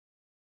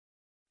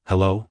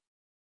Hello?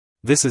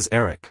 This is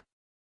Eric.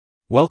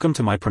 Welcome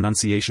to my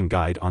pronunciation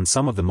guide on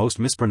some of the most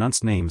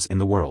mispronounced names in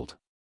the world.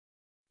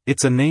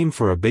 It's a name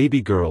for a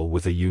baby girl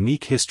with a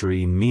unique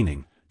history and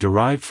meaning,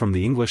 derived from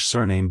the English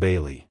surname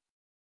Bailee.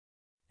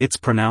 It's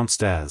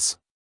pronounced as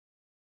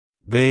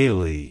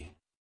Bailee,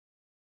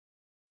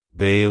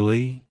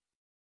 Bailee,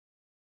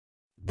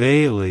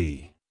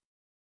 Bailee.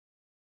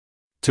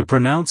 To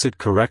pronounce it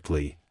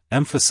correctly,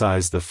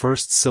 emphasize the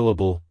first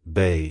syllable,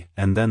 bay,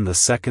 and then the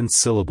second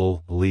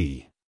syllable,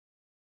 lee.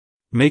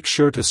 Make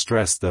sure to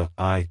stress the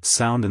I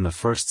sound in the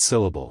first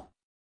syllable.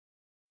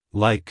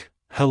 Like,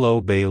 hello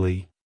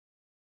Bailee.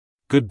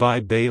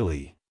 Goodbye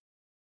Bailee.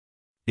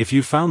 If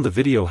you found the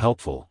video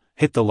helpful,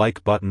 hit the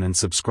like button and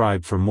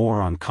subscribe for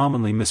more on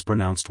commonly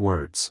mispronounced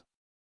words.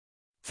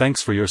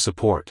 Thanks for your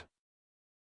support.